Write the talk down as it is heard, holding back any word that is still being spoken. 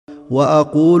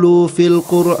وأقول في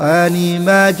القرآن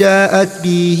ما جاءت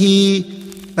به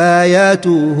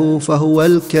آياته فهو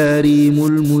الكريم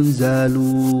المنزال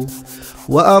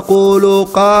وأقول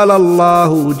قال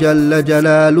الله جل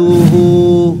جلاله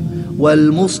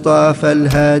والمصطفى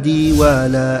الهادي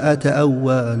ولا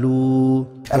أتأول.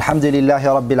 الحمد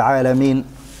لله رب العالمين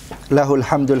له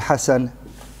الحمد الحسن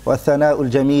والثناء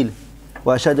الجميل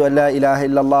وأشهد أن لا إله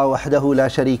إلا الله وحده لا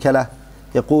شريك له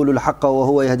يقول الحق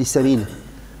وهو يهدي السبيل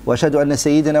وأشهد أن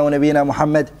سيدنا ونبينا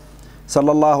محمد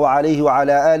صلى الله عليه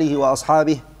وعلى آله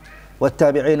وأصحابه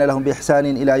والتابعين لهم بإحسان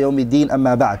إلى يوم الدين.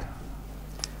 أما بعد,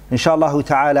 inshallah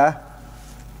ta'ala,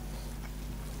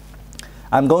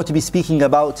 I'm going to be speaking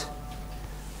about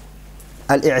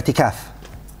Al-Iʿtikāf.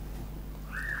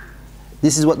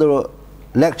 This is what the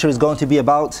lecture is going to be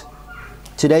about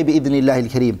today, bi'idhnillahi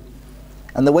al-kareem.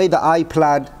 And the way that I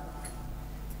planned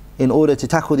in order to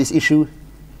tackle this issue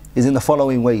is in the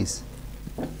following ways.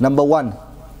 Number one,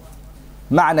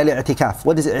 ma'na al-i'tikaf.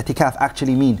 What does i'tikaf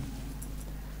actually mean?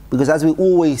 Because as we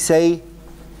always say,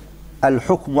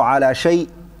 al-hukmu ala shay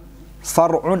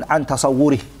far'un an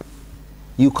tasawwurih.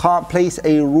 You can't place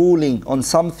a ruling on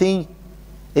something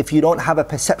if you don't have a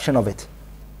perception of it.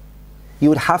 You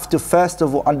would have to first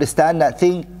of all understand that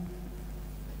thing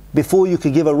before you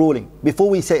could give a ruling. Before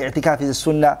we say i'tikaf is a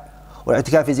sunnah or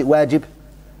i'tikaf is it wajib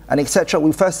and etc.,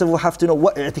 we first of all have to know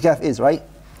what i'tikaf is, right?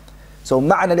 So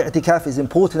ma'na al-i'tikaf is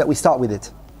important that we start with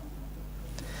it.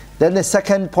 Then the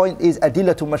second point is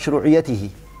adillatu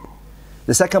mashru'iyatihi.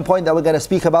 The second point that we're going to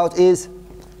speak about is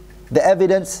the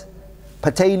evidence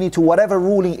pertaining to whatever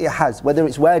ruling it has, whether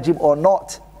it's wajib or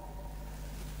not.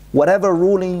 Whatever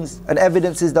rulings and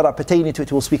evidences that are pertaining to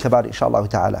it, we'll speak about it, inshallah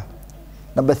ta'ala.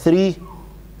 Number three,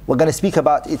 we're going to speak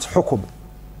about its hukum.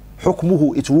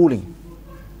 Hukmuhu, its ruling.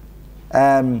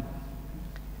 And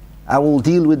we'll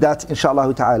deal with that,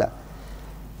 inshallah ta'ala.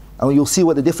 And you'll see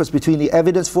what the difference between the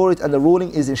evidence for it and the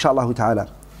ruling is, inshallah ta'ala.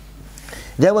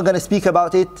 Then we're going to speak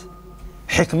about it,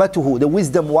 hikmatuhu, the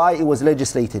wisdom why it was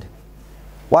legislated.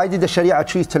 Why did the Sharia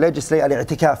choose to legislate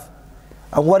al-i'tikaf?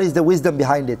 And what is the wisdom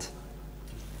behind it?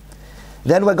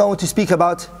 Then we're going to speak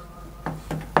about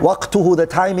waqtuhu, the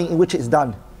timing in which it's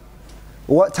done.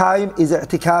 What time is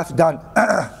i'tikaf done?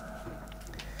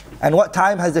 And what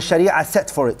time has the Sharia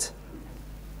set for it?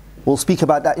 We'll speak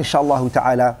about that, inshallah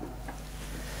ta'ala.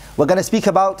 We're going to speak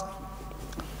about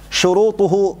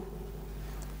shurutuhu,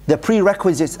 the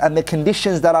prerequisites and the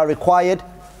conditions that are required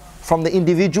from the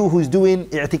individual who's doing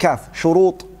i'tikaf.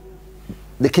 Shurut,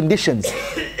 the conditions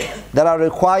that are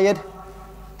required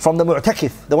from the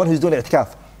mu'takif, the one who's doing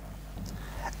i'tikaf.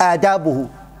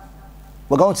 Adabuhu,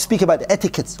 we're going to speak about the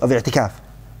etiquettes of i'tikaf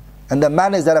and the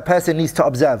manners that a person needs to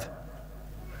observe.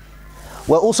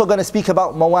 We're also going to speak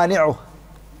about mawani'uh,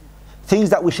 things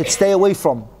that we should stay away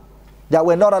from, that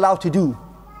we're not allowed to do,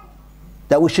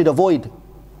 that we should avoid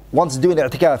once doing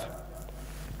i'tikaf.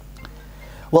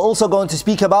 We're also going to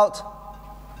speak about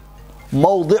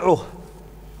mawdi'uh,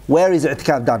 where is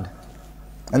i'tikaf done,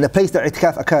 and the place that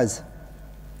i'tikaf occurs.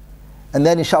 And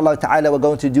then inshallah ta'ala we're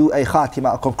going to do a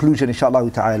khatima, a conclusion, inshallah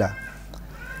ta'ala.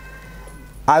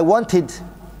 I wanted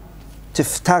to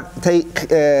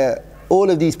take all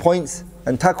of these points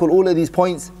and tackle all of these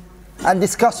points and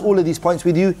discuss all of these points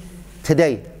with you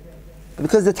today. But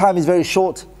because the time is very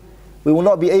short, we will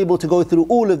not be able to go through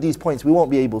all of these points. We won't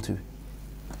be able to.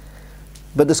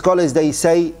 But the scholars, they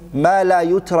say, مَا لَا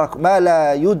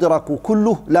يُدْرَكُ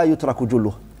كُلُّهُ لَا يُتْرَكُ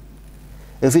جُلُّهُ.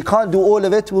 If we can't do all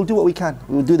of it, we'll do what we can.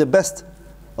 We'll do the best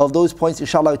of those points,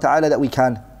 inshallah ta'ala, that we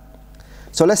can.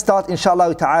 So let's start,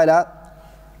 inshallah ta'ala,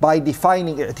 by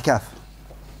defining i'tikaf.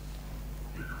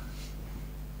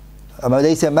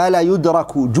 They say, مَا لَا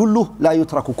يُدْرَكُ جُلُّهُ لَا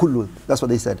يُتْرَكُ كُلُّهُ. That's what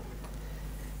they said.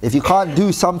 If you can't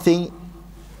do something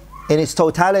in its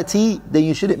totality, then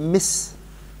you shouldn't miss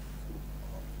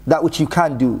that which you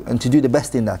can do, and to do the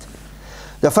best in that.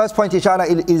 The first point, inshallah,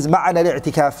 is ma'na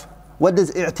al-i'tikaf. What does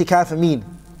i'tikaf mean?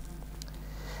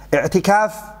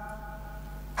 I'tikaf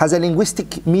has a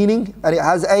linguistic meaning and it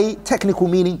has a technical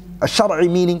meaning, a shar'i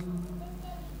meaning.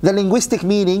 The linguistic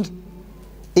meaning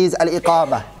is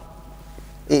al-iqamah.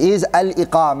 It is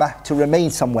al-iqamah, to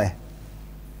remain somewhere.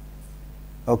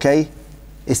 Okay?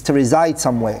 It's to reside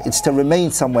somewhere. It's to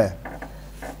remain somewhere.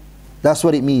 That's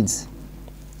what it means.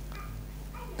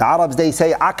 The Arabs, they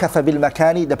say, akafa bil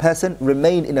makani, the person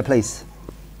remained in a place.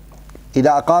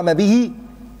 إذا أقام به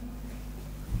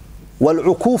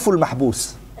والعكوف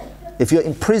المحبوس. If you're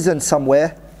imprisoned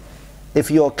somewhere,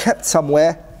 if you're kept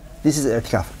somewhere, this is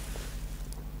i'tikaf.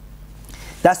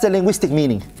 That's the linguistic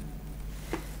meaning.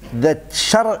 The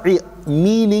shar'i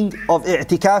meaning of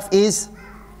i'tikaf is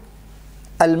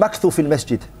al-makthu fil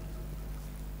masjid.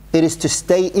 it is to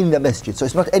stay in the masjid. So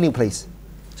it's not any place.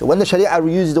 So when the Sharia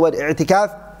uses the word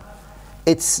i'tikaf,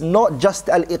 it's not just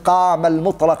al-iqama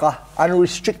al-mutlaqah,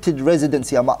 unrestricted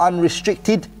residency,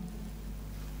 unrestricted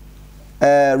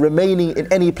remaining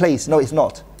in any place. No, it's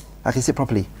not. I can say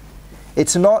properly.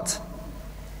 It's not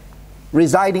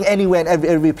residing anywhere in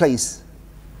every place.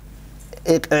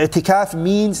 I'tikaf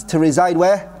means to reside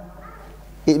where?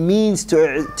 It means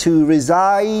to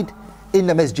reside in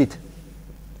the masjid.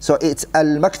 So it's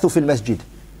al-makthu fil masjid.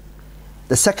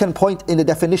 The second point in the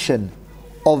definition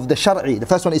of the Shar'i, the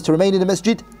first one is to remain in the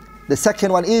masjid. The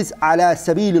second one is ala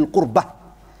sabil al-qurbah.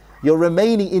 You're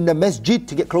remaining in the masjid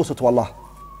to get closer to Allah.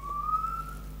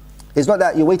 It's not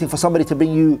that you're waiting for somebody to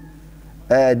bring you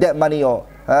debt money, or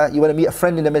you want to meet a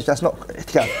friend in the masjid. That's not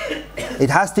i'tikaf. It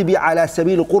has to be ala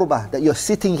sabil al-qurbah, that you're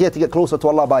sitting here to get closer to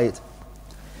Allah by it.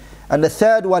 And the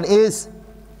third one is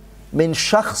min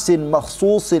shakhsin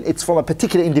makhsusin. It's from a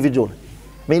particular individual,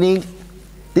 meaning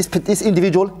this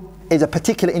individual is a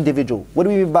particular individual. What do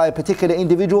we mean by a particular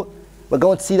individual? We're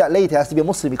going to see that later. He has to be a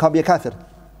Muslim, he can't be a kafir.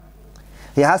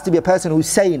 He has to be a person who's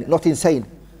sane, not insane.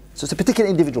 So it's a particular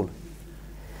individual.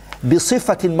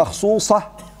 بِصِفَةٍ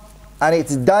مَخْصُوصَةٍ, and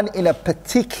it's done in a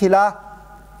particular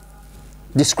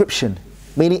description,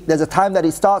 meaning there's a time that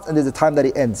it starts and there's a time that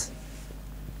it ends.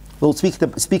 We'll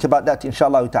speak about that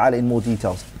inshallah ta'ala in more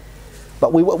details.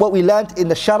 But what we learned in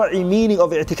the Shar'i meaning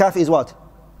of i'tikaf is what?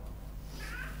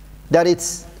 That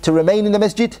it's to remain in the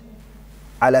masjid,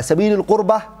 ala sabil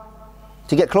al-qurbah,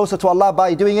 to get closer to Allah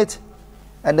by doing it.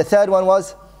 And the third one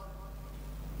was,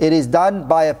 it is done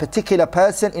by a particular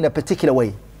person in a particular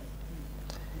way.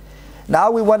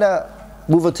 Now we want to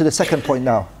move on to the second point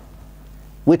now,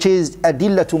 which is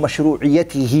adillatu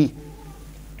mashru'iyyatihi.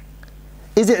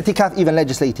 Is i'tikaf even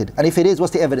legislated? And if it is,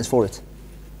 what's the evidence for it?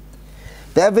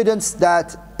 The evidence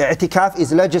that i'tikaf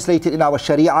is legislated in our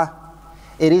sharia,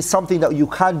 it is something that you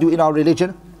can't do in our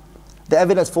religion. The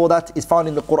evidence for that is found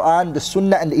in the Quran, the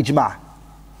Sunnah and the Ijma'.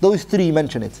 Those three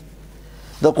mention it.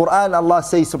 The Quran, Allah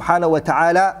says subhanahu wa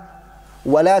ta'ala,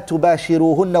 وَلَا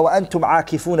تُبَاشِرُوهُنَّ وَأَنْتُمْ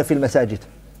عَاكِفُونَ فِي الْمَسَاجِدِ.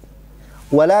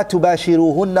 وَلَا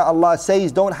تُبَاشِرُوهُنَّ, Allah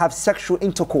says, don't have sexual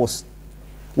intercourse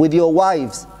with your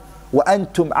wives.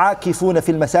 وَأَنْتُمْ عَاكِفُونَ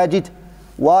فِي الْمَسَاجِدِ,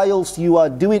 whilst you are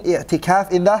doing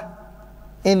i'tikaf in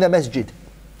the masjid.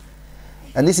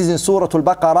 And this is in Surah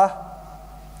Al-Baqarah,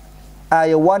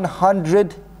 ayah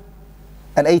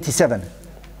 187.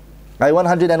 Ayah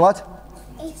 100 and what?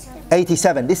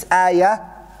 87. This ayah,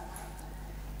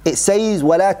 it says,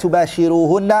 وَلَا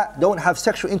تُبَاشِرُوهُنَّ, don't have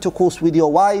sexual intercourse with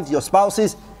your wives, your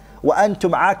spouses.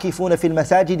 وَأَنْتُمْ عَاكِفُونَ فِي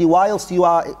الْمَسَاجِدِ, whilst you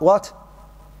are what?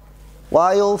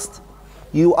 Whilst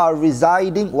you are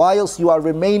residing, whilst you are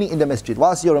remaining in the masjid,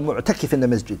 whilst you're a mu'takif in the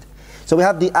masjid. So we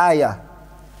have the ayah.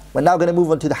 We're now going to move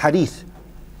on to the hadith.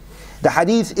 The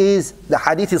hadith is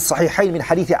Sahihain min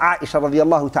hadith Aisha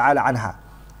radiyallahu ta'ala anha.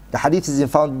 The hadith is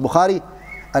found in Bukhari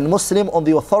and Muslim on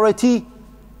the authority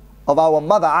of our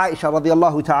mother Aisha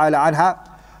radiyallahu ta'ala anha.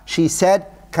 She said,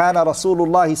 كان رسول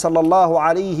الله صلى الله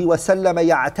عليه وسلم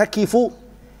يعتكف,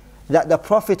 that the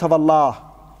Prophet of Allah,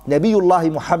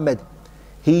 Nabiyullah Muhammad,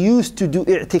 he used to do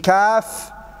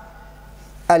i'tikaf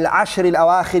al-ashr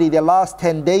al-awakhir, the last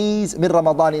 10 days min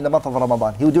Ramadan, in the month of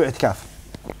Ramadan. He would do i'tikaf.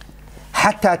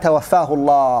 حتى توفاه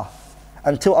الله,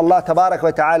 until Allah tabarak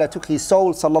wa ta'ala took his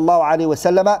soul sallallahu alayhi wa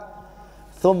sallam.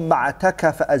 ثم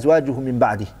اعتكف أزواجه من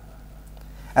بعده,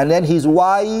 and then his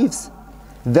wives,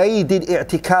 they did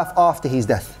i'tikaf after his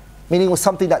death, meaning it was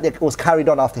something that was carried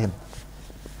on after him.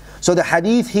 So the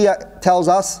hadith here tells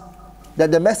us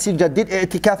that the messenger did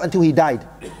i'tikaf until he died.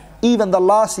 Even the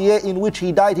last year in which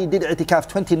he died, he did i'tikaf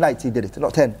 20 nights, he did it,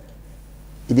 not 10.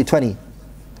 He did 20.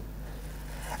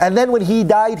 And then when he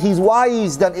died, his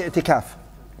wives done i'tikaf.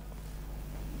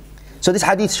 So this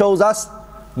hadith shows us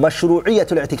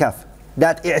mashru'iyyatul i'tikaf,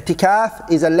 that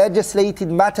i'tikaf is a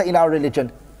legislated matter in our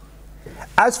religion.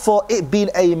 As for it being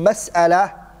a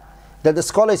mas'ala that the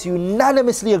scholars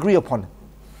unanimously agree upon,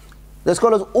 the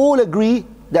scholars all agree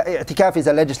that i'tikaf is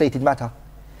a legislated matter.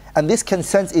 And this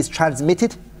consensus is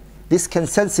transmitted. This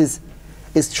consensus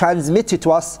is transmitted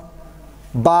to us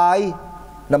by,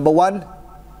 number one,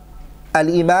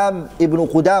 Al-Imam Ibn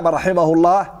Qudama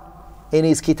rahimahullah in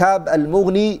his Kitab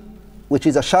Al-Mughni, which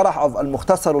is a sharah of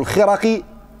Al-Mukhtasar Al-Khiraqi.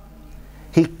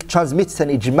 He transmits an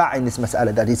ijma' in this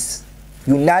mas'ala that is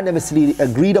unanimously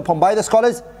agreed upon by the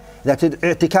scholars, that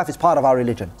i'tikaf is part of our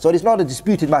religion. So it is not a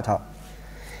disputed matter.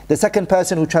 The second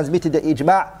person who transmitted the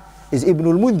ijma' is Ibn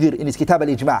al-Mundhir in his Kitab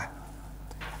al-Ijma',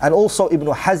 and also Ibn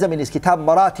Hazm in his Kitab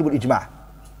Maratib al-Ijma'.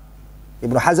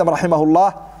 Ibn Hazm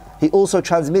rahimahullah, he also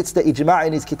transmits the ijma'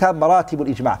 in his Kitab Maratib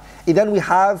al-Ijma'. And then we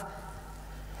have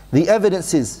the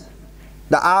evidences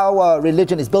that our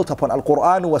religion is built upon,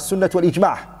 Al-Quran wa Sunnah wal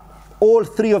Ijma'. All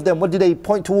three of them, what do they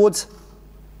point towards?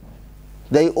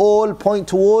 They all point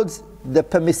towards the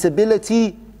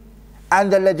permissibility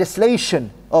and the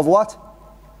legislation of what?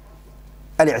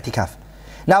 Al-Iʿtikāf.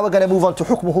 Now we're going to move on to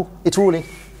hukmuhu, its ruling.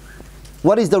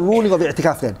 What is the ruling of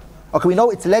Iʿtikāf then? Okay, we know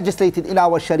it's legislated in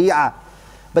our Sharia,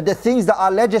 but the things that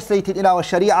are legislated in our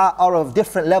Sharia are of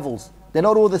different levels. They're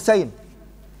not all the same.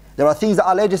 There are things that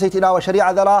are legislated in our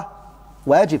Sharia that are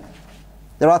wajib.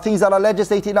 There are things that are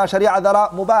legislated in our Sharia that are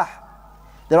mubah.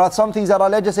 There are some things that are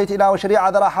legislated in our Sharia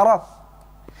that are haram.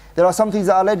 There are some things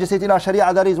that are legislated in our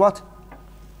Sharia that is what?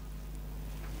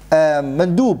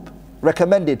 Mandub,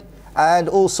 recommended. And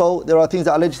also there are things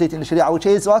that are legislated in the Sharia which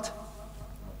is what?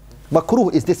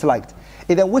 Makruh, is disliked.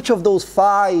 And then which of those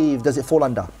five does it fall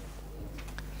under?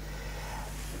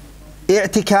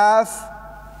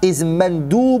 Iʿtikāf is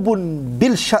mandubun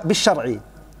bil-shar'i.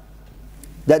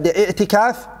 That the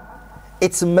Iʿtikāf,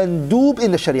 it's mandub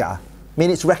in the Sharia.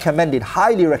 Meaning it's recommended,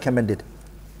 highly recommended.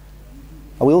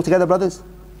 Are we all together, brothers?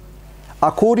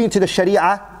 According to the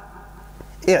Sharia,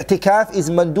 Iʿtikāf is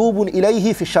mandubun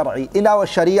ilayhi fi shar'i. In our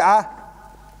Sharia,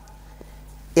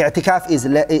 Iʿtikāf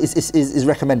is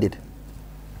recommended.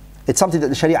 It's something that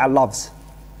the Sharia loves.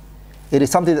 It is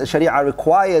something that the Sharia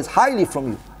requires highly from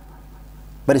you.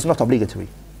 But it's not obligatory.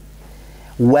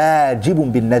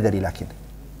 Wajibun bin nadari lakin.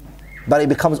 But it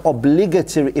becomes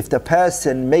obligatory if the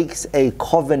person makes a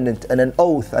covenant and an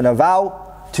oath and a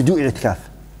vow to do Iʿtikāf.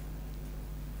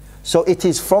 So it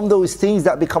is from those things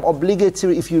that become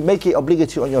obligatory if you make it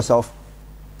obligatory on yourself.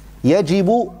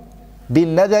 Yajibu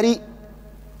bin nadari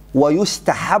wa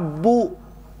yustahabbu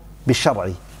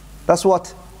bil-shar'i. That's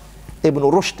what Ibn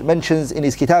Rushd mentions in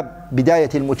his kitab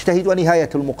Bidayat al-Mujtahid wa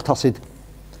Nihayat al-Muqtasid.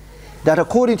 That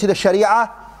according to the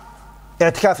Sharia,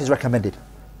 Iʿtikāf is recommended.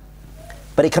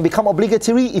 But it can become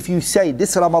obligatory if you say,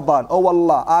 this Ramadan, oh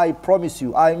Allah, I promise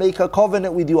you, I make a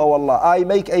covenant with you, oh Allah, I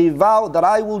make a vow that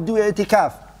I will do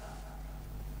Iʿtikāf.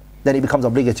 Then it becomes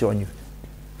obligatory on you.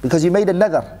 Because you made a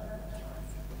nadar.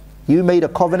 You made a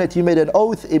covenant, you made an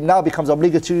oath, it now becomes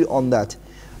obligatory on that.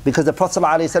 Because the Prophet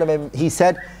ﷺ, he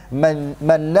said, Man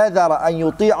nadara an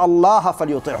yuti'a Allah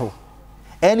falyuti'hu.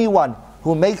 Anyone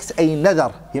who makes a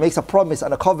nadar, he makes a promise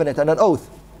and a covenant and an oath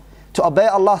to obey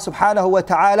Allah subhanahu wa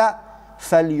ta'ala,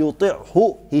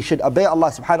 falyuti'hu. He should obey Allah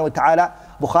subhanahu wa ta'ala.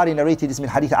 Bukhari narrated this in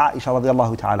hadith Aisha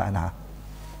radiyallahu ta'ala anha.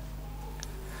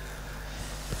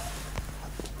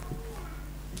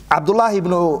 Umar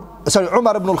ibn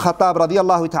al-Khattab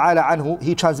radiyallahu ta'ala anhu,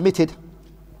 he transmitted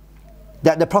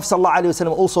that the Prophet sallallahu alayhi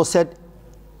wa sallam also said,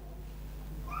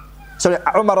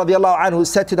 Umar radiyallahu anhu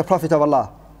said to the Prophet of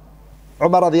Allah,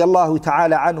 Umar radiyallahu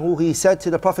ta'ala anhu, he said to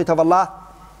the Prophet of Allah,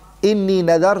 Inni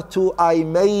nadartu, I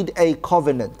made a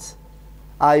covenant,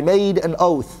 I made an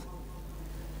oath.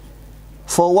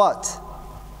 For what?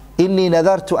 Inni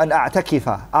nadartu an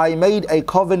a'takifa, I made a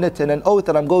covenant and an oath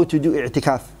that I'm going to do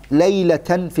i'tikaf.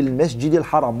 Laylatan fil masjid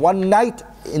al-haram, one night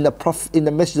in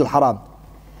the masjid al-haram.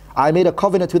 I made a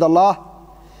covenant with Allah,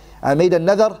 I made a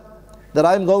nadar that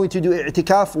I'm going to do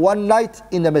i'tikaf one night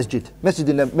in the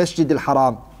masjid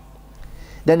al-haram.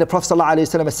 Then the Prophet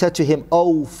ﷺ said to him,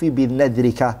 Awfi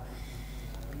bi-nadrika.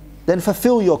 Then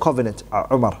fulfill your covenant,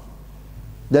 Umar.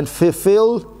 Then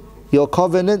fulfill your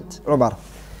covenant, Umar.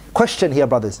 Question here,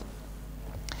 brothers.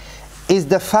 Is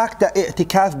the fact that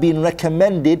i'tikaf being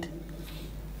recommended,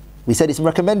 we said it's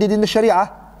recommended in the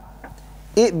Sharia,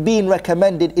 it being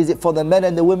recommended, is it for the men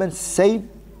and the women same?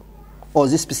 Or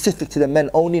is it specific to the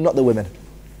men only, not the women?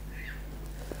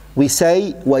 We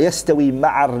say, وَيَسْتَوِي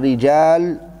مَعَ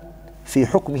الرِّجَالِ في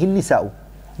حكمه النساء.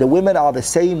 The women are the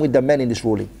same with the men in this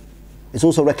ruling. It's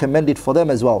also recommended for them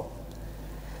as well.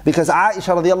 Because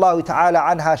Aisha radiallahu ta'ala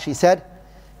anha, she said,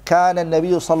 كان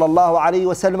النبي صلى الله عليه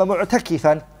وسلم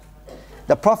معتكفا.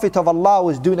 The Prophet of Allah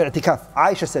was doing i'tikaf.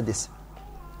 Aisha said this.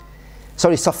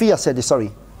 Safiya said this,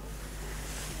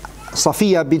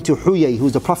 Safiya bint Huyay,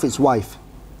 who's the Prophet's wife.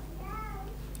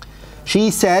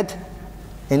 She said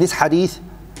in this hadith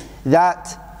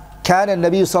that كان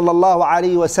النبي صلى الله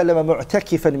عليه وسلم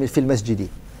معتكفا في المسجد.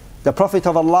 The Prophet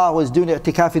of Allah was doing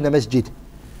i'tikaf in the masjid.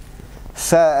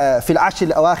 في العشر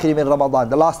الأواخر من رمضان,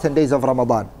 the last 10 days of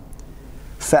Ramadan.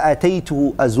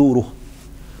 فأتيته أزوره.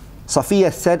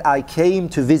 Safiya said, I came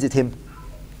to visit him.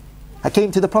 I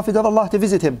came to the Prophet of Allah to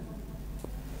visit him.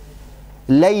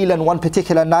 Laylan, one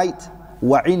particular night.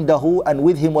 وعنده, and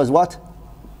with him was what?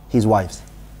 His wives.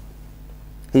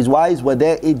 His wives were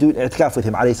there doing i'tikaf with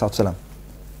him, alayhi salatu wasalam.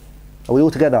 Are we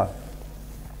all together?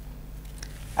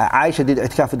 Aisha did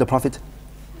i'tikaf with the Prophet.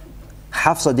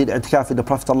 Hafsa did i'tikaf with the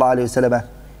Prophet ﷺ,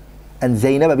 and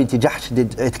Zainab bint Jahsh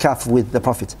did i'tikaf with the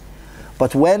Prophet.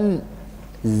 But when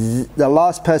the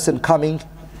last person coming,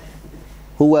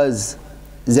 who was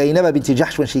Zainab bint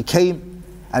Jahsh, when she came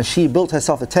and she built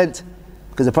herself a tent,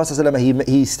 because the Prophet ﷺ,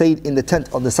 he stayed in the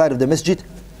tent on the side of the masjid.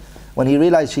 When he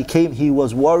realized she came, he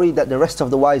was worried that the rest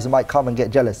of the wives might come and get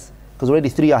jealous, because already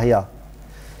 3 are here.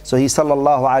 So he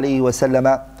sallallahu alayhi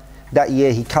wasallam, that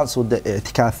year he cancelled the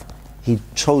i'tikaf. He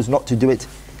chose not to do it.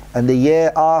 And the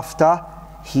year after,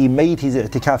 he made his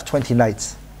i'tikaf 20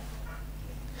 nights.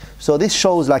 So this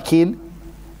shows, lakin,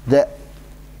 that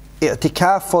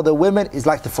i'tikaf for the women is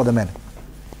like for the men.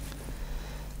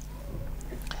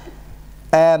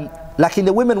 Lakin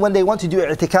the women, when they want to do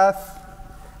i'tikaf,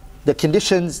 the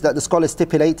conditions that the scholars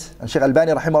stipulate, and Shaykh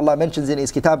Albani rahimahullah mentions in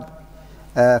his kitab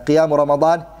Qiyam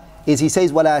Ramadan, is he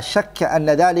says, وَلَا شَكَّ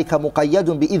أَنَّ ذَلِكَ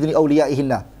مُقَيَّدٌ بِإِذْنِ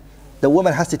أَوْلِيَائِهِنَّ. The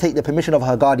woman has to take the permission of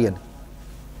her guardian.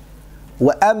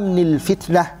 وَأَمْنِ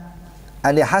الْفِتْنَةِ.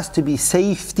 And there has to be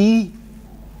safety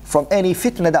from any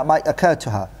fitna that might occur to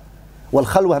her.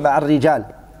 وَالْخَلْوَةِ مَعَ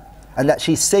الرِّجَالِ. And that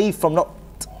she's safe from not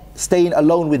staying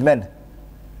alone with men.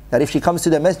 That if she comes to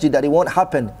the masjid, that it won't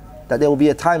happen, that there will be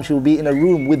a time she will be in a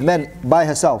room with men by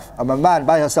herself, a man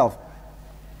by herself.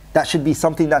 That should be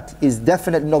something that is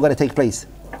definitely not going to take place.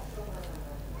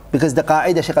 Because the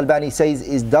qa'idah, Shaykh Albani says,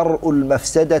 is dar'ul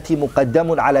mafsadati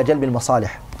muqaddamun ala jalb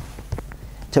al-masalih.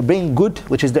 To bring good,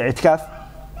 which is the i'tikaf,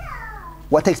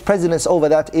 what takes precedence over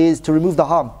that is to remove the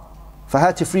harm. For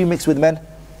her to free mix with men,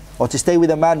 or to stay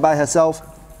with a man by herself,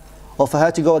 or for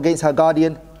her to go against her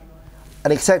guardian,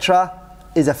 and etc.,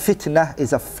 is a fitna,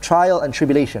 is a trial and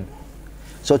tribulation.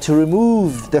 So to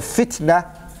remove the fitna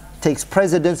takes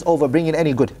precedence over bringing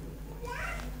any good.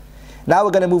 Now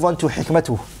we're going to move on to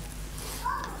hikmatuh.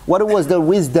 What was the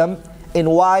wisdom in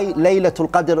why Laylatul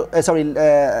Qadr,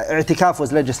 i'tikaf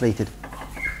was legislated?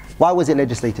 Why was it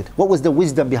legislated? What was the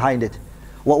wisdom behind it?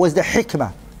 What was the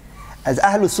hikmah? As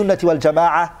Ahlul Sunnati wal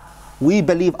Jama'ah, we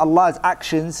believe Allah's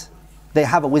actions, they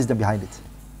have a wisdom behind it.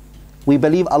 We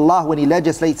believe Allah, when He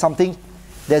legislates something,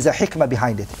 there's a hikmah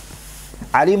behind it.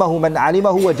 Alimahu man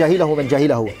alimahu wa jahilahu man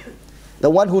jahilahu. The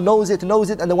one who knows it, and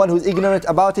the one who's ignorant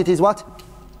about it is what?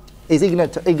 Is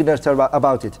ignorant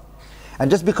about it. And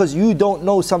just because you don't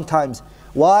know sometimes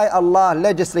why Allah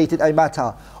legislated a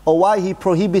matter, or why He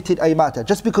prohibited a matter,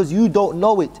 just because you don't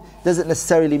know it, doesn't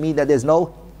necessarily mean that there's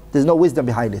no wisdom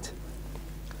behind it.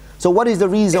 So what is the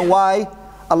reason why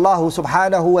Allah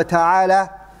subhanahu wa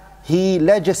ta'ala, He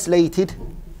legislated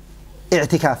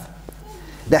i'tikaf?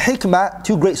 The hikmah,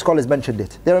 2 great scholars mentioned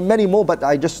it. There are many more, but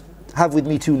I just have with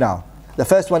me 2 now. The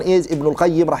first one is Ibn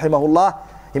al-Qayyim rahimahullah.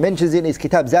 He mentions it in his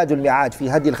kitab Zadul Mi'ad fi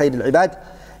Hadi al-Khayr al-Ibad.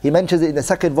 He mentions it in the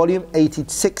 2nd volume,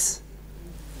 86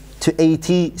 to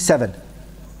 87.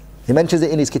 He mentions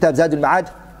it in his kitab Zadul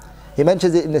Mi'ad. He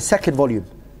mentions it in the 2nd volume,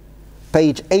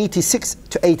 page 86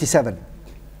 to 87.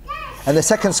 And the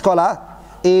second scholar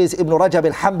is Ibn Rajab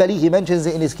al-Hanbali. He mentions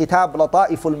it in his kitab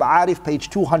Lata'if al-Ma'arif, page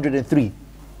 203.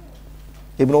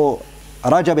 Ibn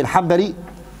Rajab al-Hanbali,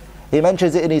 he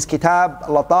mentions it in his kitab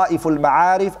Lata'if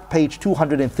al-Ma'arif, page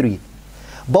 203.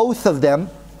 Both of them,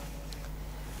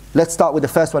 let's start with the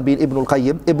first one being Ibn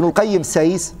al-Qayyim. Ibn al-Qayyim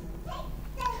says,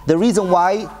 the reason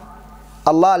why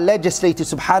Allah legislated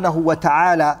subhanahu wa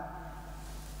ta'ala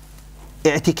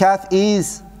i'tikaf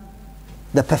is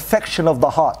the perfection of the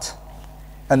heart,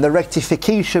 and the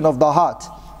rectification of the heart,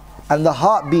 and the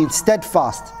heart being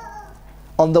steadfast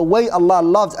on the way Allah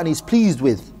loves and is pleased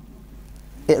with.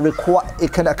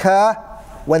 It can occur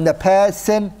when the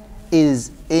person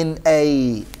is in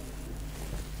a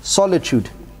solitude,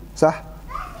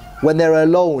 when they're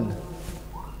alone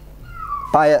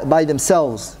by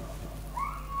themselves.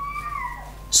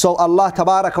 So Allah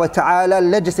tabaraka wa ta'ala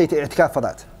legislated i'tikaf for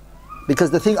that, because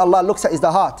the thing Allah looks at is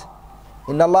the heart.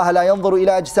 Inna Allah la yanzuru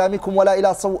ila ajsamikum wa la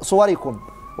ila suwarikum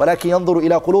walakin yanzuru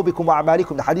ila qulubikum wa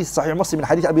a'malikum. The hadith Sahih Muslim in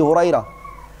hadith Abi Hurairah,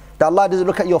 that Allah doesn't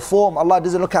look at your form, Allah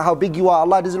doesn't look at how big you are,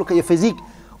 Allah doesn't look at your physique.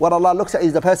 What Allah looks at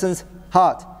is the person's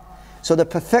heart. So the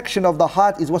perfection of the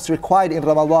heart is what's required in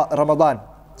Ramadan,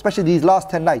 especially these last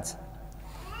 10 nights.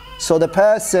 So the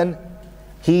person,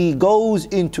 he goes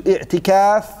into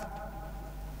i'tikaf.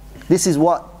 This is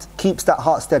what keeps that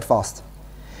heart steadfast.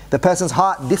 The person's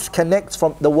heart disconnects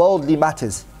from the worldly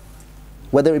matters,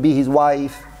 whether it be his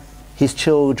wife, his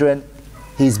children,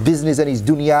 his business and his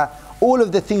dunya, all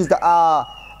of the things that are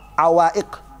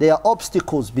awa'iq, they are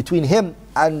obstacles between him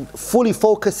and fully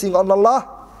focusing on Allah.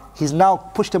 He's now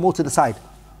pushed them all to the side.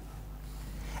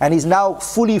 And he's now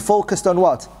fully focused on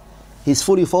what? He's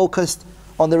fully focused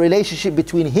on the relationship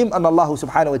between him and Allah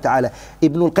subhanahu wa ta'ala.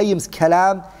 Ibn al-Qayyim's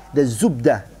kalam, the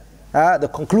zubda, the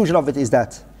conclusion of it is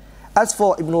that As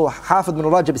for Hafidh ibn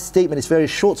Rajab's statement, it's very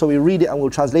short, so we read it and we'll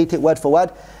translate it word for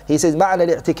word. He says, معنى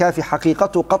الاعتكاف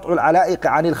حقيقة قطع العلائق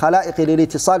عن الخلائق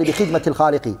للاتصال بخدمة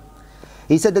الخالق.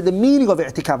 He said that the meaning of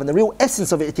i'tikaf and the real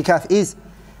essence of i'tikaf is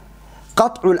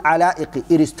قطع العلائق.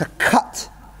 It is to cut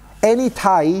any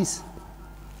ties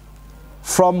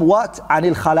from what? عن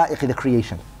الخلائق, the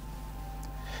creation.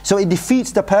 So it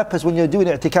defeats the purpose when you're doing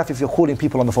i'tikaf if you're calling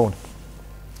people on the phone,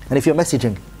 and if you're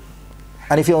messaging,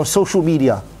 and if you're on social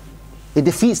media. It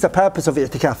defeats the purpose of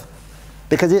i'tikaf.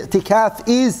 Because i'tikaf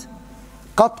is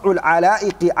قطع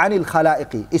العلائق عن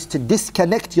الخلائق, is to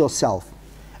disconnect yourself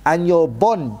and your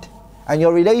bond and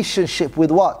your relationship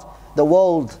with what? The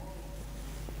world,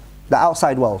 the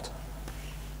outside world.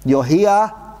 You're here,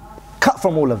 cut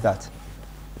from all of that.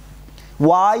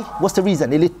 Why? What's the reason?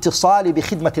 الاتصال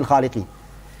بخدمة الخالق.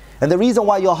 And the reason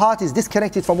why your heart is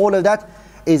disconnected from all of that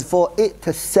is for it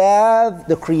to serve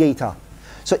the Creator.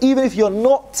 So even if you're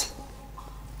not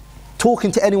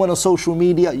talking to anyone on social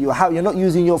media, you're not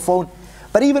using your phone,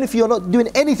 but even if you're not doing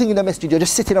anything in the masjid, you're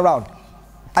just sitting around,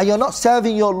 and you're not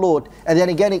serving your Lord, and then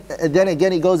again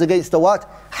it goes against the what?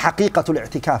 حقيقة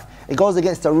الاعتكاف. It goes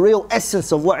against the real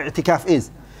essence of what i'tikaf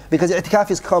is. Because i'tikaf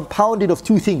is compounded of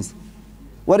two things.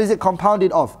 What is it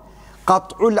compounded of?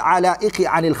 قطع العلائق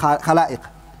عن الخلائق.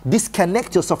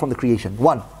 Disconnect yourself from the creation,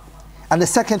 one. And the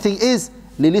second thing is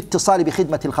للاتصال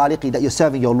بخدمة الخالق, that you're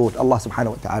serving your Lord, Allah subhanahu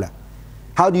wa ta'ala.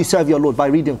 How do you serve your Lord? By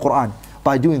reading Quran,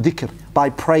 by doing dhikr, by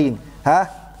praying,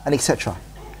 and etc.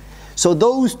 So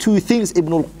those two things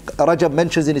Ibn Rajab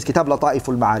mentions in his Kitab Lata'if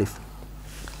al-Ma'arif.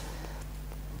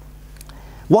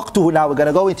 Waqtuhu, now we're going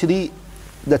to go into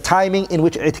the timing in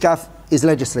which i'tikaf is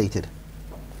legislated.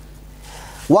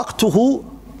 Waqtuhu,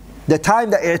 the time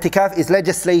that i'tikaf is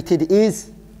legislated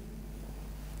is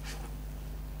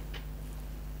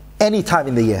any time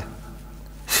in the year.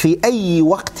 في أي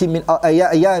وقت من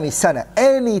أيام السنة,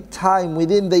 any time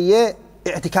within the year,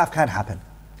 i'tikaf can happen,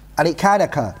 and it can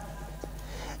occur.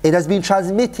 It has been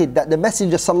transmitted that the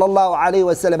Messenger sallallahu alaihi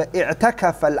wasallam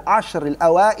i'takafa al-ashr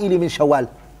al-awail min Shawwal.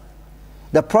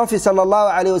 The Prophet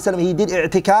sallallahu alaihi wasallam, he did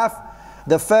i'tikaf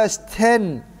the first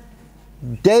 10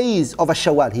 days of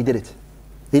Shawwal. He did it.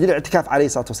 He did i'tikaf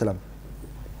alayhi salatu wasallam.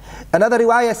 Another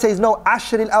riwayah says no,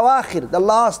 ashr al-awakhir, the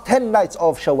last 10 nights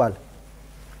of Shawwal.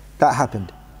 That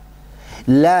happened.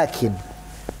 Lakin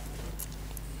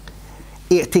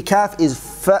i'tikaf is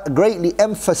greatly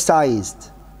emphasized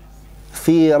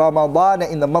في Ramadan,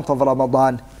 in the month of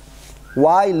Ramadan.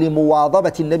 Why?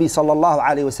 لمواظبة النبي صلى الله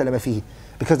عليه وسلم فيه.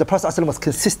 Because the Prophet ﷺ was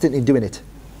consistent in doing it.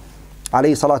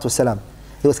 عليه الصلاة والسلام.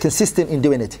 He was consistent in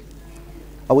doing it.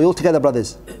 Are we all together,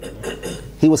 brothers?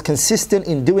 He was consistent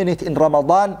in doing it in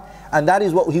Ramadan, and that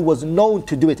is what he was known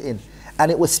to do it in.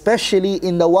 And it was especially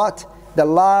in the what? The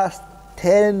last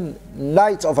 10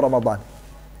 nights of Ramadan.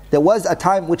 There was a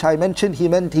time which I mentioned, he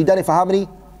done it for how many?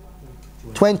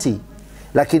 20.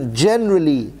 Like in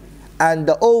generally, and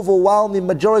the overwhelming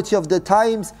majority of the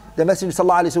times, the Messenger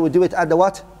sallallahu alaihi wasallam would do it at the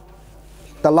what?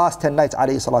 The last 10 nights,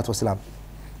 alayhi salatu wasalam.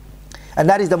 And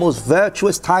that is the most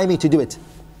virtuous timing to do it.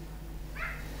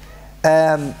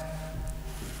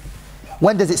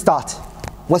 When does it start?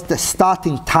 What's the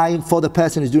starting time for the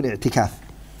person who's doing i'tikaf?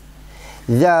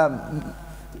 The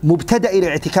mubtada'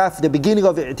 i'tikaf, the beginning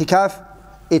of i'tikaf,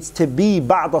 it's to be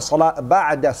بعد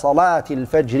صلاة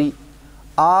الفجر,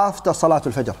 after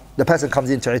Salatul Fajr. The person comes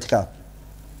into i'tikaf.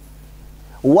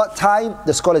 What time?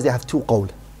 The scholars, they have two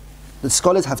qawl. The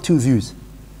scholars have two views.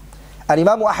 And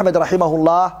Imam Ahmad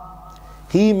rahimahullah,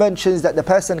 he mentions that the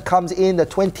person comes in the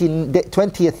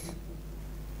 20th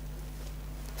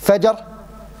Fajr,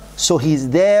 so he's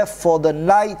there for the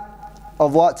night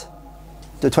of what?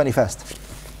 The 21st.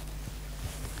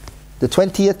 The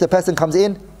 20th, the person comes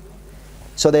in,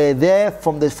 so they're there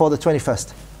for the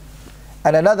 21st.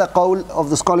 And another qawl of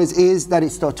the scholars is that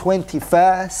it's the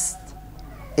 21st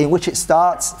in which it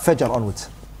starts Fajr onwards.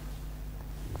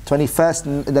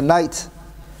 21st in the night,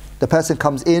 the person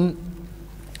comes in,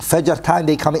 Fajr time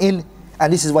they come in,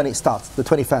 and this is when it starts, the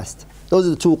 21st. Those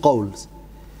are the two qawls.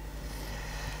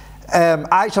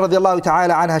 Aisha radiallahu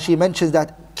ta'ala anha, she mentions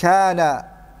that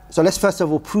so let's first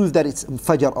of all prove that it's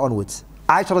Fajr onwards.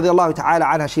 Aisha radiallahu ta'ala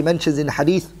anha, she mentions in the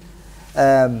hadith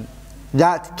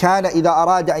that كان إذا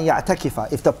أراد أن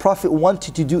يعتكف, if the Prophet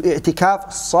wanted to do i'tikaf,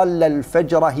 صلى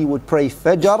الفجر, he would pray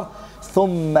Fajr,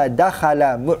 ثم دخل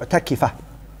معتكفة,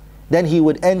 then he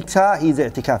would enter his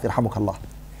i'tikaf, يرحمك الله.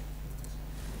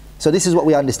 So this is what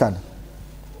we understand.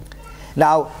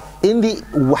 Now in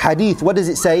the hadith, what does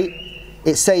it say?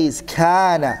 It says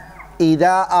كان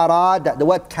إذا أراد, the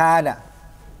word كان.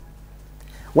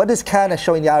 What does كان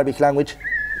show in the Arabic language?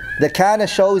 The كان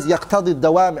shows يقتضي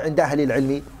الدوام عند أهل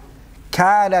العلم.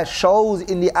 Kana shows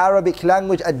in the Arabic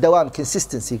language ad-dawam,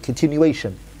 consistency,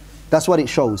 continuation. That's what it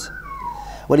shows.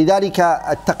 ولذلك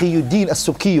التقي الدين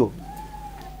السبكي,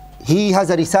 he has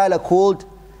a risala called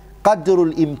قدر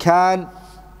الإمكان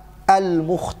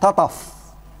المختطف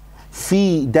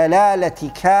في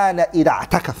دلالة كان إذا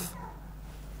اعتكف,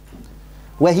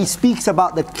 where he speaks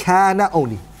about the kana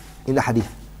only in the hadith.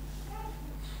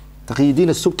 تقي الدين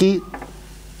السبكي,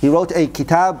 he wrote a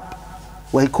kitab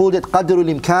where he called it قدر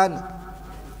الإمكان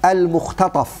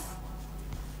المختطف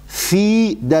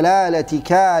في دلالة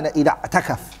كان إذا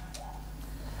اعتكف.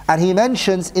 And he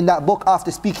mentions in that book,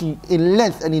 after speaking in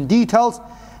length and in details,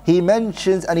 he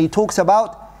mentions and he talks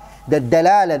about the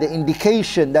dalala, the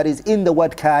indication that is in the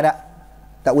word kana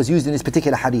that was used in this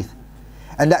particular hadith.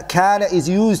 And that kana is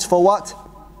used for what?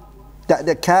 That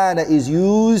the kana is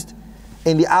used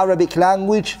in the Arabic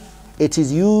language, it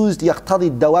is used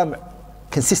يقتضي الدوام,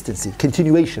 consistency,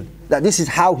 continuation. That this is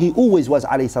how he always was,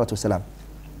 alayhi salatu wasalam.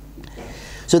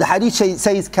 So the hadith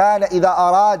says, كان إذا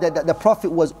أراد, that the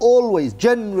Prophet was always,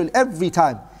 general, every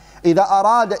time. إذا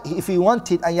أراد, if he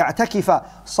wanted أن يعتكف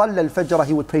صلى الفجر,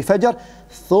 he would pray Fajr,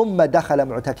 ثم دخل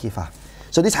معتكفة.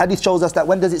 So this hadith shows us that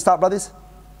when does it start, brothers?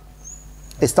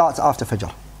 It starts after Fajr.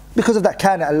 Because of that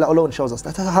kana, Allah alone shows us.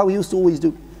 That's how he used to always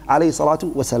do, alayhi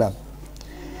salatu wasalam.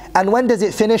 And when does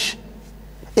it finish?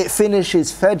 It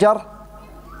finishes Fajr.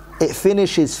 It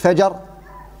finishes Fajr.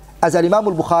 As Imam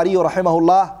al-Bukhari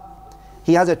rahimahullah,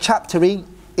 he has a chaptering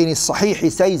in his Sahih, he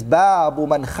says, باب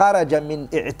من خرج من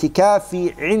اعتكاف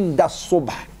عند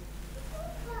الصبح.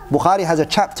 Bukhari has a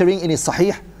chaptering in his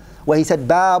Sahih where he said,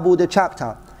 Babu, the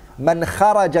chapter, من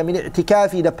خرج من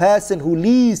اعتكاف, the person who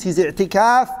leaves his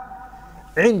i'tikaf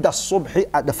عند الصبح,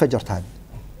 at the Fajr time.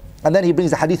 And then he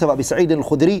brings the hadith of Abi Sa'id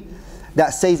al-Khudri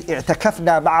that says,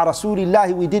 اعتكفنا مع رسول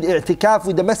الله, we did i'tikaf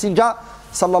with the Messenger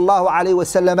sallallahu alayhi wa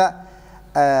sallam.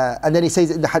 And then he says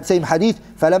in the same hadith,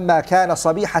 فَلَمَّا كَانَ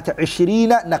صَبِيحَةَ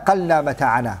عِشْرِينَ نَقَلْنَا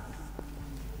مَتَاعَنَا.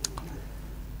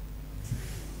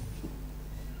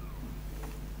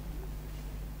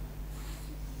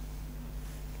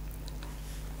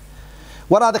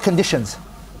 What are the conditions?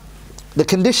 The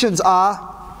conditions are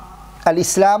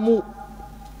al-Islamu.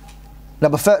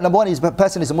 Number one is the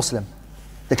person is a Muslim.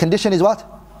 The condition is what?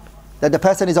 That the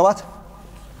person is a what?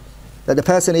 That the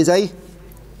person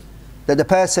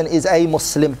is a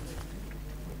Muslim.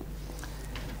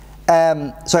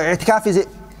 So i'tikaf, is it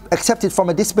accepted from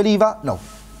a disbeliever? No.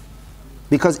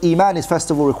 Because iman is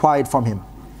first of all required from him.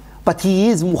 But he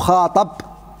is mukhatab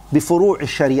bifuru'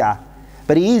 al-sharia.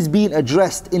 But he is being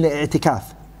addressed in the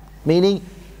i'tikaf. Meaning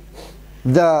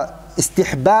the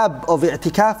istihbab of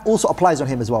i'tikaf also applies on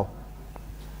him as well.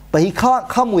 But he can't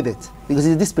come with it because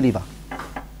he's a disbeliever.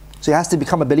 So he has to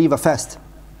become a believer first.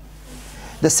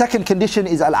 The second condition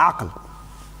is al-aql.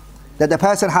 That the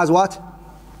person has what?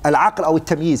 Al-aql or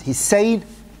tamyiz. He's sane,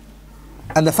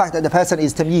 and the fact that the person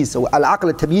is tamyiz. So al-aql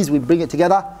and tamyiz, we bring it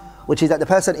together, which is that the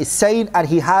person is sane and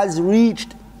he has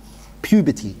reached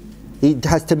puberty. He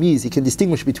has tamyiz, he can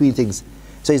distinguish between things.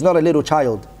 So he's not a little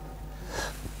child.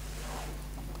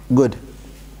 Good.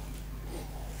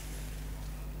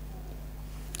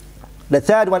 The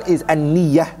third one is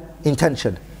an-niyyah,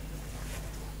 intention.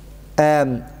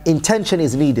 Intention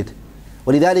is needed.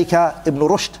 ولذلك ابن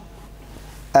رشد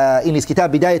in his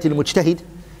kitab بداية المجتهد,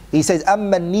 he says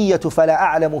أما النية فلا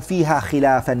أعلم فيها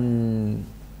خلافا.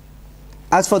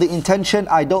 As for the intention,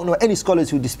 I don't know any scholars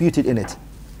who disputed in it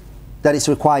that it's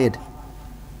required.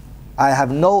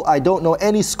 I don't know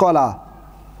any scholar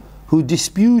who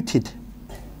disputed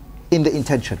in the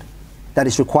intention that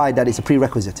it's required, that it's a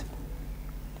prerequisite.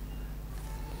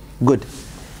 Good.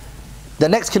 The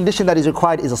next condition that is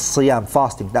required is a siyam,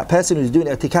 fasting. That person who's doing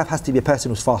i'tikaf has to be a person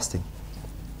who's fasting.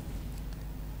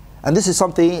 And this is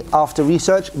something, after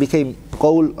research, became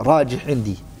qawl rajih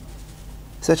indi.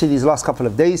 Especially these last couple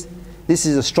of days, this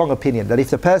is a strong opinion, that if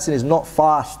the person is not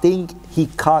fasting, he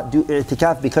can't do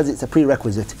i'tikaf because it's a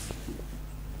prerequisite.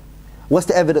 What's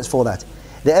the evidence for that?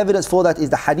 The evidence for that is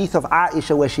the hadith of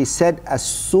Aisha where she said,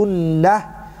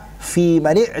 as-sunnah fi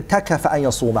man i'takafa an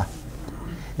yasuma.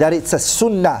 That it's a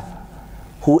sunnah,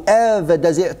 whoever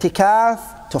does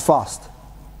i'tikaf, to fast.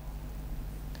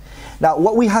 Now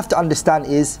what we have to understand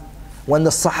is, when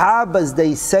the Sahabas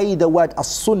they say the word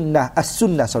as-sunnah,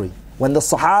 when the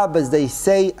Sahabas they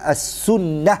say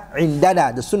as-sunnah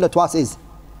indana, the sunnah to us is,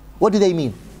 what do they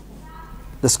mean?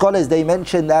 The scholars they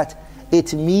mention that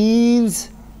it means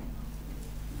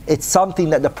it's something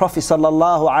that the Prophet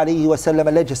sallallahu alaihi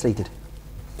wasallam legislated.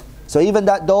 So even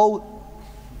that though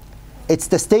it's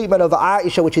the statement of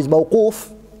Aisha which is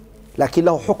mawquf, lakin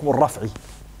lahu hukm al-raf'i.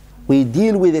 We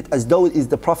deal with it as though it is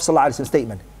the Prophet ﷺ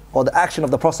statement. or the action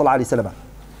of the Prophet ﷺ.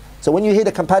 So when you hear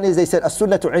the companions, they said,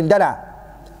 as-sunnatu indana.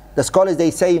 The scholars,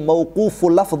 they say, mawqufu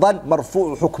lafdan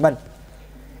marfu'u hukman.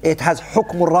 It has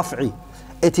hukm al-raf'i.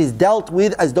 It is dealt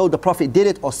with as though the Prophet did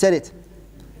it or said it.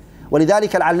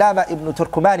 ولذلك العلامة ابن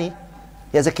تركماني,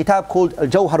 he has a kitab called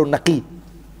الجوهر النقي.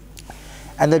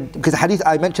 And because the hadith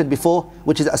I mentioned before,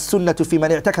 which is as-sunnatu fi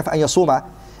man i'tikaf an yasuma,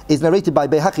 is narrated by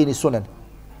Bayhaqi in his Sunan.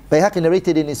 Bayhaqi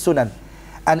narrated in his Sunan.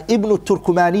 And Ibn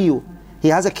Turkumani, he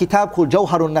has a kitab called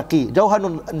Jawharun Naqi.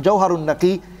 Jawharun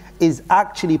Naqi is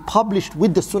actually published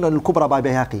with the Sunan al-Kubra by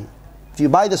Bayhaqi. If you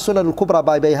buy the Sunan al-Kubra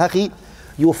by Bayhaqi,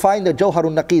 you will find that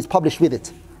Jawharun Naqi is published with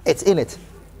it. It's in it.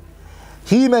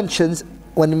 He mentions,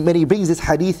 when he brings this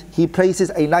hadith, he places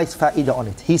a nice fa'idah on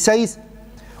it. He says,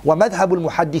 وَمَذْهَبُ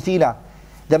الْمُحَدِّثِينَ,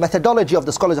 the methodology of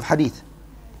the scholars of hadith,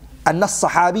 أَنَّ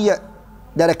الصَّحَابِيَّ,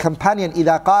 that a companion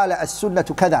إِذَا قَالَ السُّنَّةُ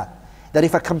كَذَا, that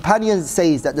if a companion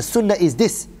says that the sunnah is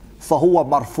this, فَهُوَ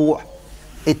مَرْفُوعٌ,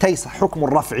 it takes حُكْمُ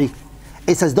الرَّفْعِ.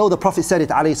 It's as though the Prophet said it,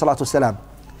 alayhi salatu wasalam.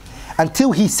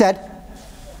 Until he said,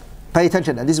 pay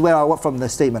attention, and this is where I want from the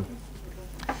statement.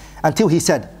 Until he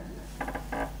said,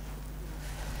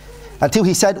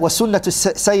 وَالسُّنَّةُ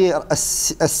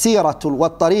السِّيرَةُ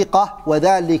وَالطَّرِيقَةُ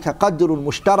وَذَلِكَ قَدْرٌ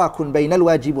مُشْتَرَكٌ بَيْنَ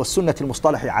الْوَاجِبِ وَالسُّنَّةِ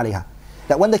الْمُصْطَلَحِ عَلَيْهَا.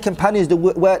 That when the companions,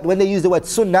 when they use the word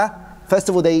sunnah, first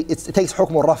of all, it takes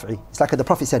hukm al-raf'i. It's like the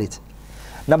Prophet said it.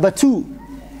 Number two,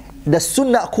 the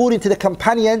sunnah according to the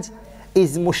companions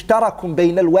is mushtarakun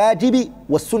bayna al-wajib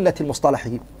wa sunnati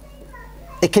al-mustalahi.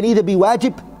 It can either be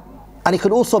wajib and it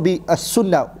can also be a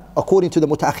sunnah according to the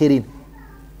mutaakhirin.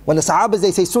 When the Sahabas,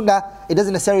 they say sunnah, it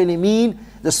doesn't necessarily mean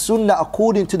the sunnah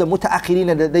according to the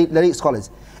mutaakhirin and the late scholars.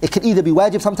 It can either be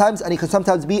wajib sometimes and it can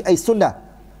sometimes be a sunnah.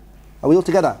 Are we all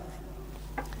together?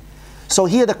 So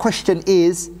here the question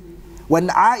is, when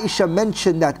Aisha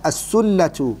mentioned that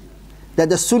as-sunnatu, that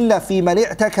the sunnah fi man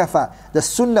i'takafa, the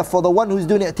sunnah for the one who's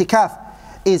doing i'tikaf,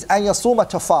 is an yasuma,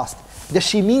 to fast. Does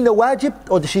she mean the wajib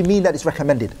or does she mean that it's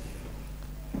recommended?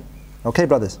 Okay,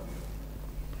 brothers.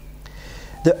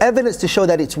 The evidence to show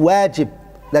that it's wajib,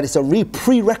 that it's a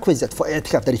prerequisite for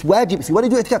i'tikaf, that it's wajib, if you want to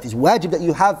do i'tikaf, it's wajib that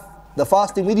you have the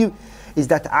fasting with you, is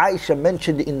that Aisha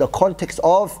mentioned it in the context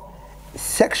of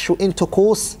sexual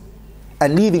intercourse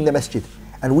and leaving the masjid.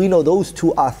 And we know those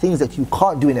two are things that you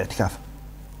can't do in i'tikaf,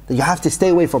 that you have to stay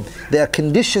away from. There are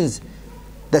conditions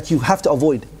that you have to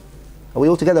avoid. Are we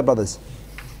all together, brothers?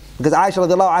 Because Aisha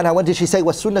radiallahu anha, when did she say,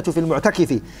 وَالسُّنَّةُ فِي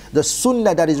الْمُعْتَكِفِ, the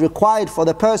sunnah that is required for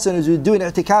the person who's doing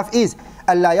i'tikaf is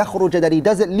أَلَّا يَخْرُجَ, that he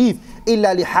doesn't leave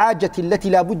إِلَّا لِحَاجَةٍ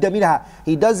الَّتِي لَا بُدَّ مِنْهَا,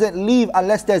 he doesn't leave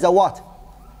unless there's a what?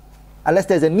 Unless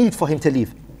there's a need for him to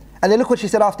leave. And then look what she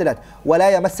said after that,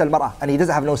 وَلَا يَمَسَّ الْمَرْأَةِ, and he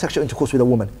doesn't have no sexual intercourse with a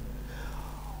woman.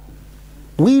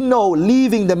 We know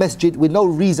leaving the masjid with no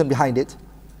reason behind it,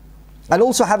 and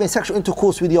also having sexual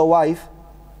intercourse with your wife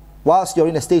whilst you're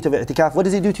in a state of i'tikaf, what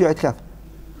does it do to your i'tikaf?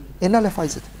 It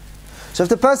nullifies it. So if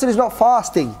the person is not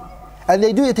fasting and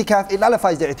they do i'tikaf, it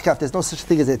nullifies their i'tikaf. There's no such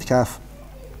thing as i'tikaf.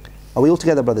 Are we all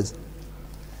together, brothers?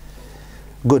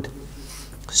 Good.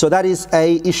 So that is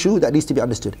a issue that needs to be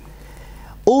understood.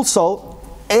 Also,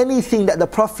 anything that the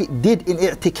Prophet did in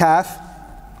i'tikaf,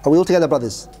 are we all together,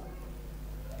 brothers?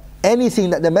 Anything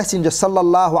that the Messenger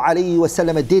sallallahu alayhi wa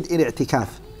sallam did in i'tikaf,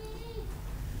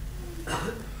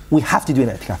 we have to do in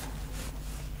i'tikaf.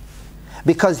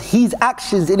 Because his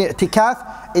actions in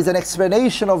i'tikaf is an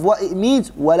explanation of what it means,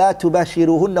 وَلَا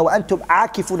تُبَاشِرُهُنَّ وَأَنْتُمْ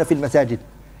عَاكِفُونَ فِي الْمَسَاجِدِ.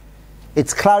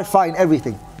 It's clarifying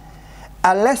everything.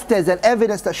 Unless there's an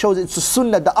evidence that shows it's a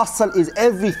sunnah, the asl is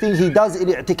everything he does in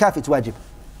i'tikaf, it's wajib.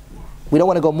 We don't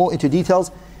want to go more into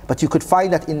details, but you could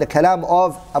find that in the kalam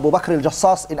of Abu Bakr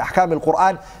al-Jassas in Ahkam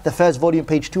al-Quran, the first volume,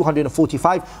 page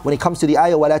 245, when it comes to the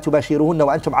ayah, وَلَا تُبَاشِرُهُنَّ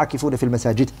وَأَنْتُمْ عَاكِفُونَ فِي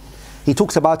الْمَسَاجِدِ. He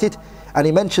talks about it, and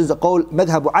he mentions the qawl,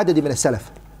 مَذْهَبُ عَدَدِ مِنَ السَّلَفِ.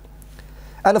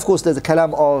 And of course there's a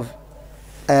kalam of,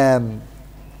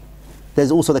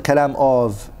 there's also the kalam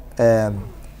of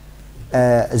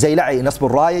Zayla'i in Nasb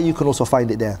al-Raya, you can also find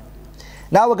it there.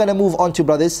 Now we're going to move on to,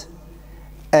 brothers,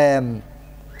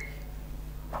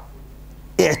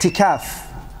 i'tikaf.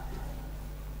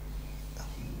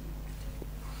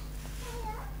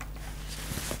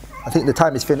 I think the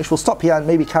time is finished. We'll stop here and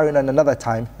maybe carry on another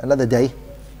time, another day.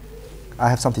 I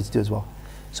have something to do as well.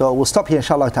 So we'll stop here,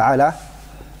 inshallah ta'ala.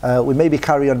 We maybe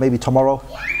carry on maybe tomorrow,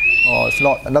 or if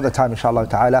not, another time, inshallah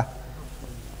ta'ala.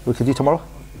 We can do tomorrow?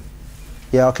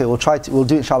 Yeah, okay, we'll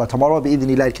do it, inshallah, tomorrow.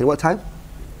 Bi-idhnillahi. What time?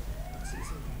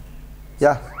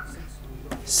 Yeah?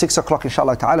 6 o'clock,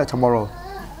 inshallah ta'ala, tomorrow.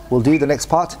 We'll do the next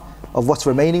part of what's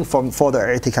remaining for the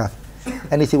i'tikaf.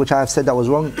 Anything which I have said that was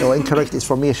wrong or incorrect is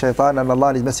from me, shaitan, and Allah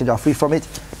and His Messenger are free from it.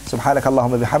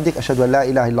 Subhanakallahumma bihamdik, ashhadu an la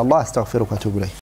ilaha illallah, astaghfiruka wa atubu ilayk.